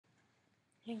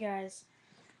Hey guys,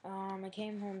 I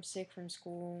came home sick from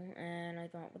school and I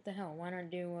thought, what the hell, why not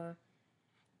do a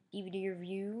DVD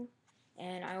review?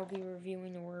 And I will be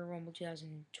reviewing the Royal Rumble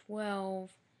 2012.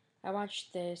 I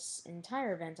watched this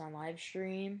entire event on live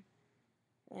stream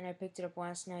and I picked it up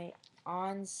last night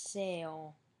on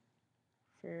sale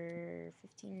for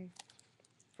 15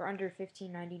 for under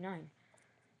 $15.99.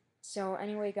 So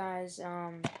anyway guys,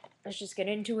 let's just get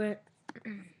into it.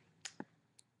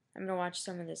 I'm gonna watch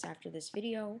some of this after this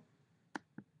video.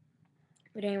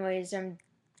 But anyways,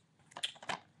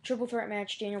 triple threat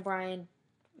match, Daniel Bryan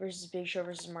versus Big Show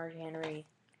versus Mark Henry.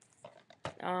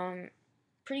 Um,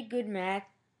 Pretty good match.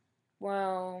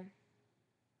 Well,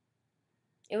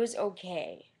 it was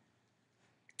okay.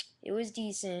 It was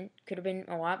decent. Could have been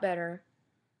a lot better.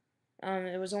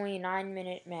 It was only a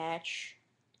 9-minute match.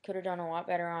 Could have done a lot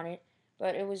better on it,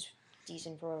 but it was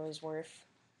decent for what it was worth.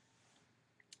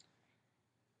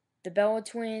 The Bella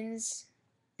Twins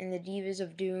and the Divas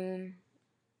of Doom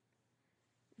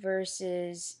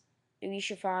versus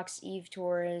Alicia Fox, Eve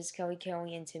Torres, Kelly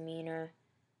Kelly, and Tamina.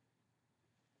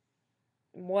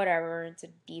 Whatever, it's a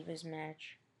Divas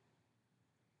match.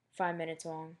 5 minutes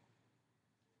long.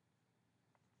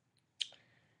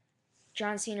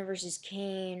 John Cena versus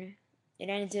Kane. It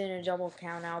ended in a double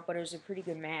count out, but it was a pretty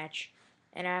good match.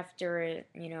 And after it,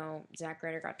 Zack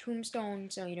Ryder got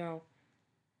tombstone, so,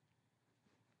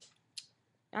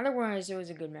 otherwise it was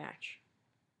a good match.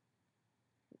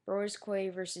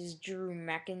 Brodus versus Drew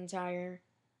McIntyre.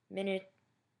 Minute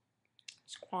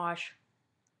squash.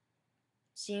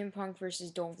 CM Punk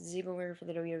versus Dolph Ziggler for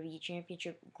the WWE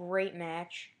Championship. Great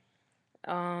match.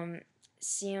 CM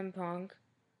Punk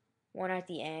won at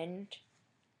the end.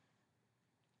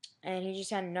 And he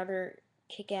just had another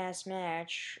kick-ass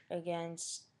match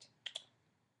against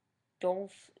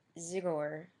Dolph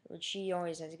Ziggler, which he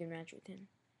always has a good match with him.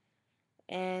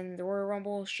 And the Royal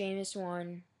Rumble, Sheamus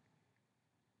won.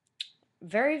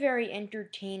 Very, very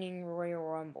entertaining Royal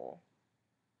Rumble.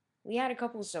 We had a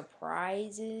couple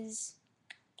surprises.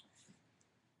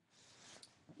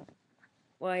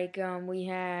 Like, we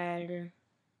had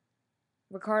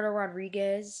Ricardo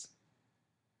Rodriguez.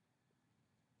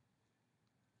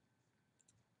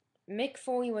 Mick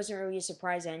Foley wasn't really a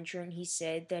surprise entrant. He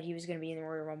said that he was going to be in the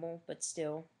Royal Rumble, but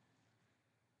still.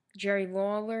 Jerry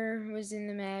Lawler was in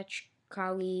the match.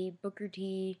 Khali, Booker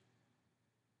T,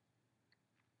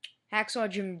 Hacksaw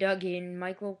Jim Duggan,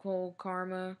 Michael Cole,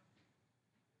 Karma,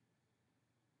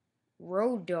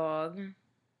 Road Dogg.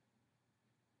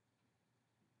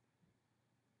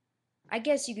 I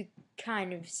guess you could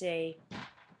kind of say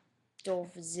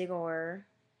Dolph Ziggler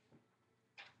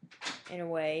in a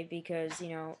way because,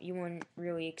 you wouldn't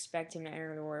really expect him to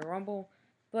enter the Royal Rumble,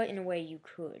 but in a way you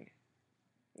could.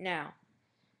 Now,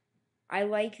 I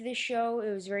like this show.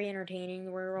 It was very entertaining.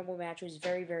 The Royal Rumble match was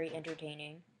very, very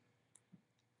entertaining.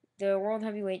 The World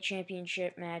Heavyweight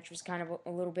Championship match was kind of a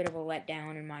little bit of a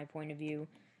letdown in my point of view.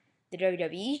 The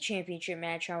WWE Championship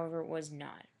match, however, was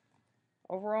not.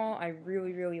 Overall, I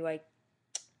really, really like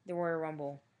the Royal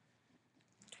Rumble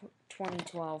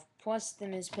 2012. Plus, The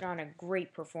Miz put on a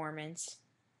great performance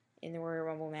in the Royal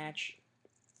Rumble match,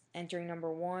 entering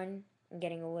number 1 and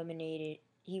getting eliminated.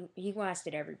 He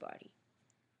lasted everybody.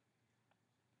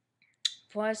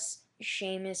 Plus,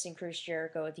 Sheamus and Chris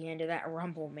Jericho at the end of that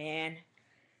Rumble, man.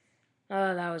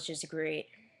 Oh, that was just great.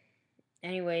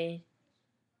 Anyway,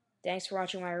 thanks for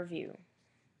watching my review.